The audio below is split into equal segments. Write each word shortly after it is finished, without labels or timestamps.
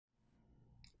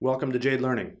Welcome to Jade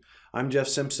Learning. I'm Jeff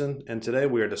Simpson, and today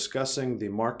we are discussing the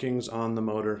markings on the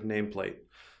motor nameplate.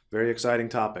 Very exciting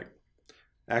topic.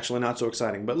 Actually not so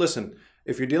exciting, but listen,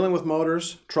 if you're dealing with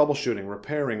motors, troubleshooting,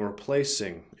 repairing,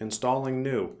 replacing, installing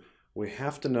new, we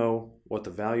have to know what the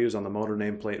values on the motor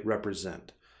nameplate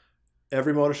represent.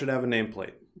 Every motor should have a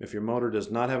nameplate. If your motor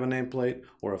does not have a nameplate,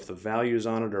 or if the values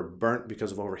on it are burnt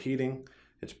because of overheating,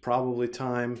 it's probably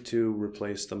time to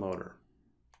replace the motor.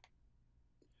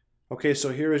 Okay, so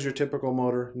here is your typical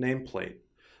motor nameplate.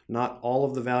 Not all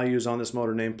of the values on this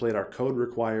motor nameplate are code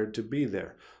required to be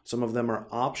there. Some of them are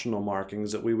optional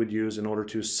markings that we would use in order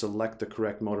to select the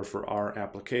correct motor for our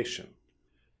application.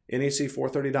 NEC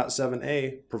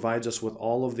 430.7a provides us with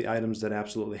all of the items that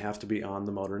absolutely have to be on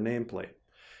the motor nameplate.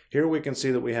 Here we can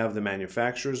see that we have the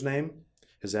manufacturer's name.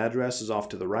 His address is off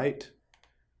to the right.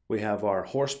 We have our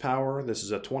horsepower. This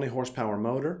is a 20 horsepower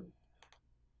motor.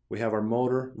 We have our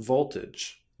motor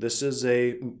voltage. This is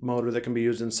a motor that can be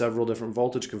used in several different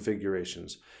voltage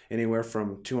configurations, anywhere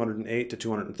from 208 to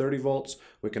 230 volts.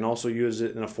 We can also use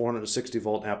it in a 460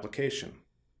 volt application.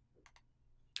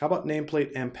 How about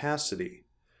nameplate ampacity?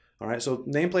 All right, so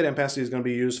nameplate ampacity is going to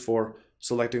be used for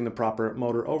selecting the proper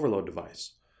motor overload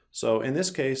device. So in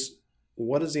this case,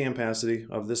 what is the ampacity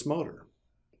of this motor?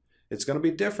 It's going to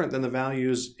be different than the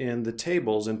values in the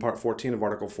tables in Part 14 of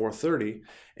Article 430,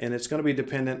 and it's going to be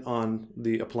dependent on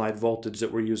the applied voltage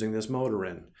that we're using this motor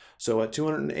in. So at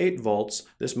 208 volts,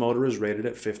 this motor is rated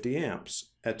at 50 amps.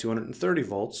 At 230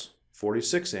 volts,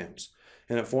 46 amps.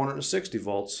 And at 460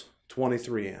 volts,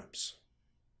 23 amps.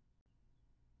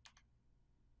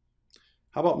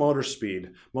 How about motor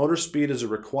speed? Motor speed is a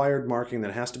required marking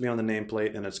that has to be on the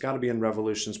nameplate, and it's got to be in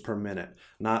revolutions per minute,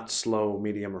 not slow,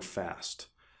 medium, or fast.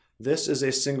 This is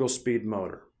a single speed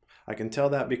motor. I can tell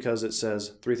that because it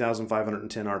says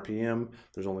 3,510 RPM.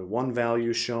 There's only one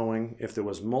value showing. If there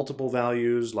was multiple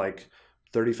values like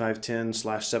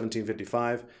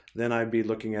 3510/1755, then I'd be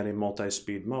looking at a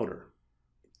multi-speed motor.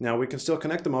 Now we can still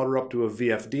connect the motor up to a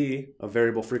VFD, a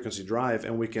variable frequency drive,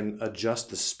 and we can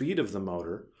adjust the speed of the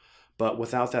motor, but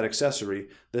without that accessory,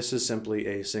 this is simply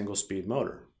a single speed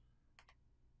motor.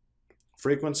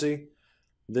 Frequency,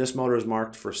 this motor is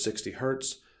marked for 60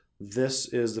 Hertz. This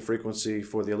is the frequency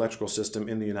for the electrical system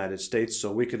in the United States,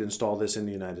 so we could install this in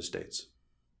the United States.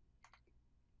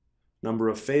 Number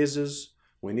of phases.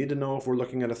 We need to know if we're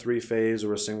looking at a three-phase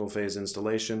or a single-phase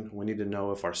installation. We need to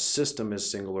know if our system is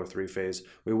single or three-phase.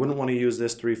 We wouldn't want to use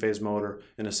this three-phase motor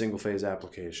in a single-phase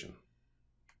application.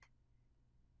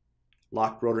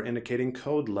 Locked rotor indicating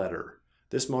code letter.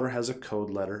 This motor has a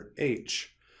code letter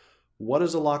H. What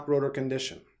is a locked rotor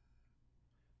condition?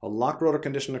 A locked rotor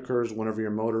condition occurs whenever your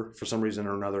motor, for some reason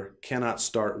or another, cannot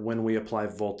start when we apply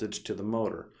voltage to the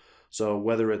motor. So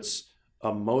whether it's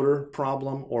a motor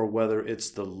problem or whether it's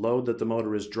the load that the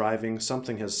motor is driving,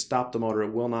 something has stopped the motor,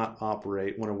 it will not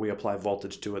operate when we apply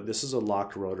voltage to it. This is a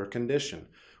locked rotor condition.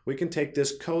 We can take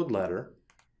this code letter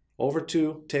over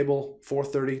to table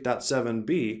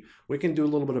 430.7b, we can do a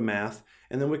little bit of math,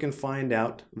 and then we can find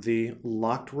out the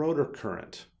locked rotor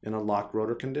current in a locked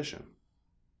rotor condition.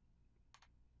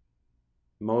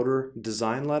 Motor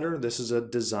design letter, this is a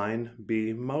design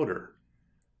B motor.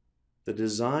 The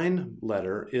design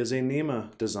letter is a NEMA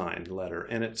design letter,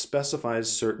 and it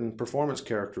specifies certain performance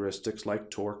characteristics like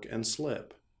torque and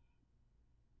slip.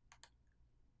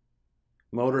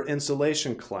 Motor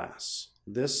insulation class.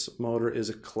 This motor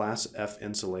is a Class F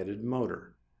insulated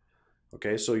motor.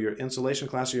 Okay, so your insulation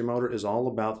class of your motor is all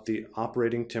about the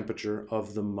operating temperature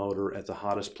of the motor at the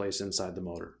hottest place inside the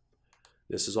motor.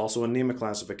 This is also a NEMA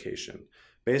classification.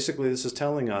 Basically, this is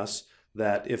telling us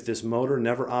that if this motor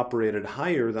never operated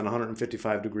higher than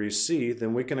 155 degrees C,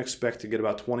 then we can expect to get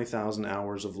about 20,000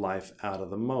 hours of life out of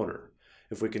the motor.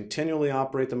 If we continually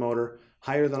operate the motor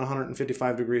higher than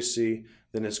 155 degrees C,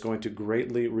 then it's going to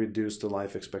greatly reduce the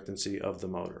life expectancy of the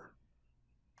motor.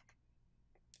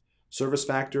 Service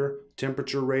factor,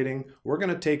 temperature rating, we're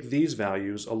going to take these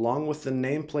values along with the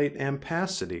nameplate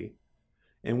ampacity,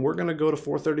 and we're going to go to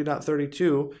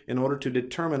 430.32 in order to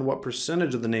determine what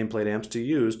percentage of the nameplate amps to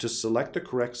use to select the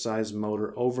correct size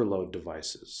motor overload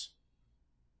devices.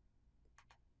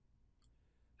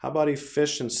 How about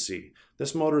efficiency?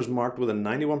 This motor is marked with a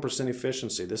 91%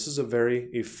 efficiency. This is a very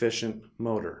efficient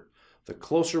motor. The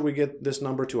closer we get this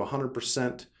number to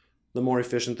 100%, the more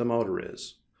efficient the motor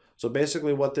is. So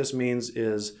basically what this means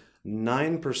is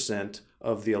 9%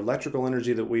 of the electrical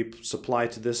energy that we supply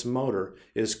to this motor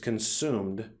is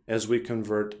consumed as we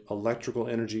convert electrical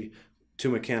energy to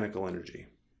mechanical energy.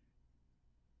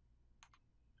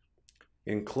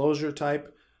 Enclosure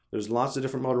type, there's lots of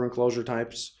different motor enclosure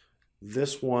types.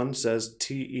 This one says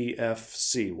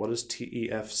TEFC. What does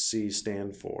TEFC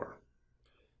stand for?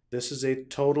 This is a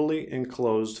totally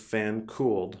enclosed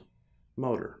fan-cooled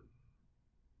motor.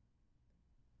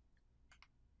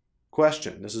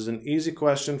 Question. This is an easy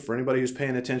question for anybody who's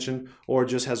paying attention or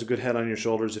just has a good head on your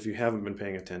shoulders if you haven't been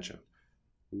paying attention.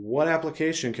 What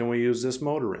application can we use this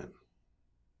motor in?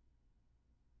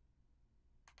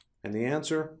 And the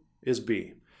answer is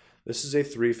B. This is a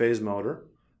three-phase motor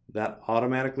that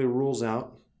automatically rules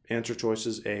out answer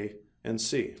choices A and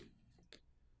C.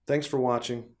 Thanks for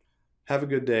watching. Have a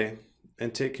good day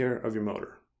and take care of your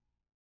motor.